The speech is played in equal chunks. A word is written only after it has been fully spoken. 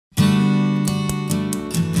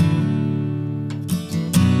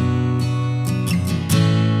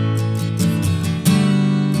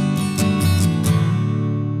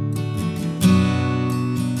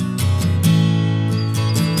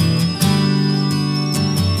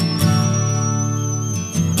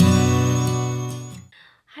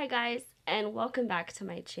guys, and welcome back to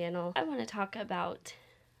my channel. I want to talk about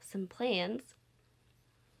some plans.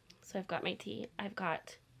 So I've got my tea. I've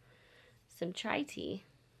got some chai tea.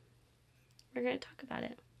 We're going to talk about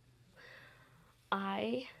it.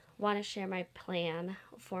 I want to share my plan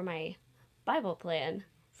for my Bible plan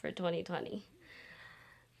for 2020.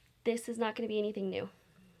 This is not going to be anything new.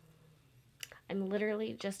 I'm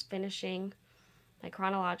literally just finishing my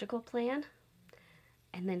chronological plan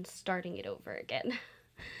and then starting it over again.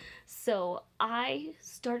 So I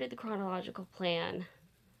started the chronological plan,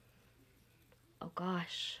 oh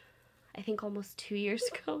gosh, I think almost 2 years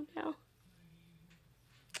ago now.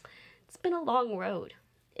 It's been a long road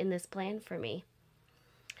in this plan for me.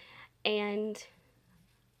 And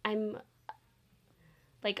I'm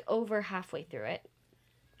like over halfway through it.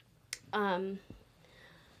 I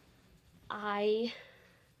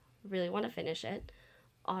really want to finish it,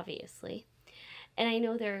 obviously. And I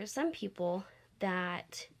know there are some people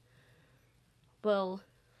that will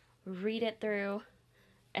read it through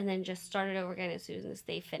and then just start it over again as soon as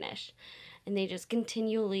they finish. And they just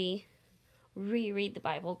continually reread the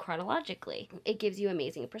Bible chronologically. It gives you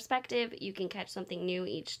amazing perspective. You can catch something new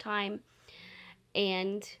each time.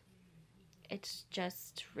 And it's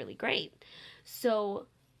just really great. So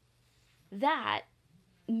that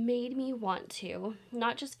made me want to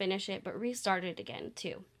not just finish it, but restart it again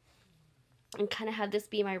too. And kind of have this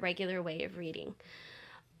be my regular way of reading.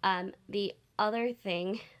 The other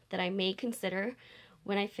thing that I may consider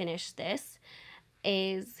when I finish this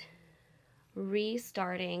is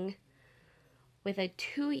restarting with a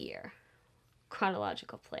 2-year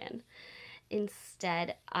chronological plan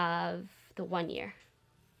instead of the 1 year.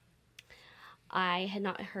 I had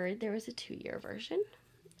not heard there was a 2-year version,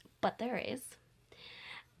 but there is.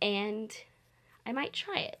 And I might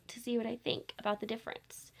try it to see what I think about the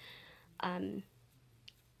difference. I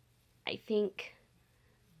think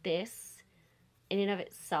this in and of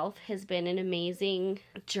itself has been an amazing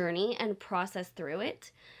journey and process through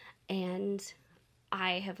it, and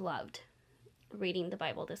I have loved reading the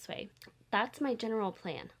Bible this way. That's my general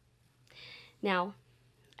plan. Now,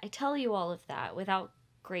 I tell you all of that without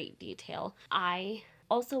great detail. I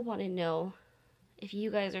also want to know if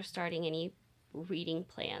you guys are starting any reading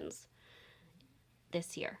plans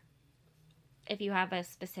this year. If you have a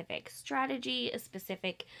specific strategy, a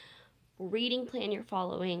specific reading plan you're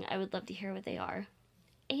following, I would love to hear what they are.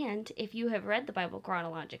 And if you have read the Bible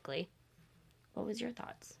chronologically, what was your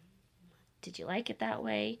thoughts? Did you like it that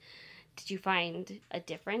way? Did you find a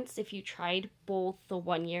difference if you tried both the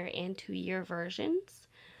 1 year and 2 year versions?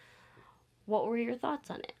 What were your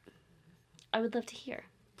thoughts on it? I would love to hear.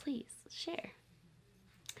 Please share.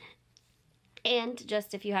 And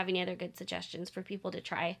just if you have any other good suggestions for people to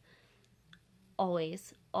try,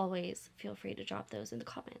 always feel free to drop those in the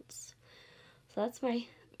comments. So that's my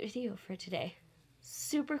video for today.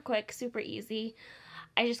 Super quick, super easy.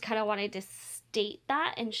 I just kind of wanted to state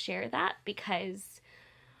that and share that because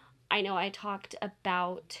I know I talked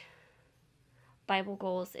about Bible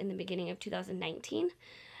goals in the beginning of 2019,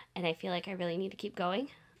 and I feel like I really need to keep going.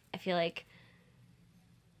 I feel like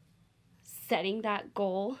setting that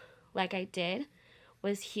goal like I did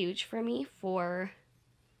was huge for me for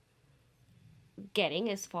getting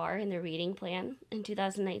as far in the reading plan in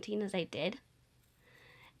 2019 as I did.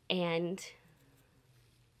 And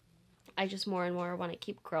I just more and more want to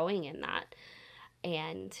keep growing in that.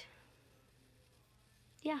 And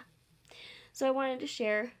yeah. So I wanted to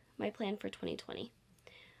share my plan for 2020.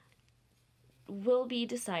 Will be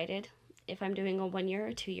decided if I'm doing a 1 year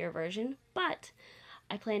or 2 year version, but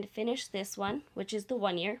I plan to finish this one, which is the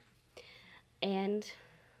 1 year, and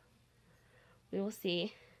we will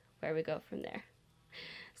see where we go from there.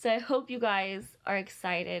 So I hope you guys are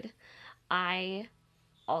excited. I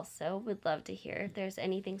also would love to hear if there's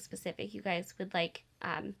anything specific you guys would like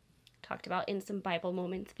talked about in some Bible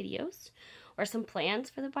Moments videos, or some plans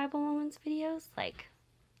for the Bible Moments videos, like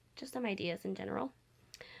just some ideas in general.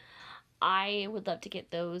 I would love to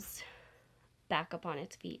get those back up on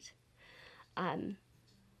its feet. I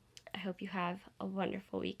hope you have a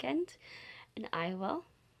wonderful weekend, and I will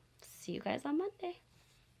see you guys on Monday.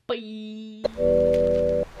 Bye!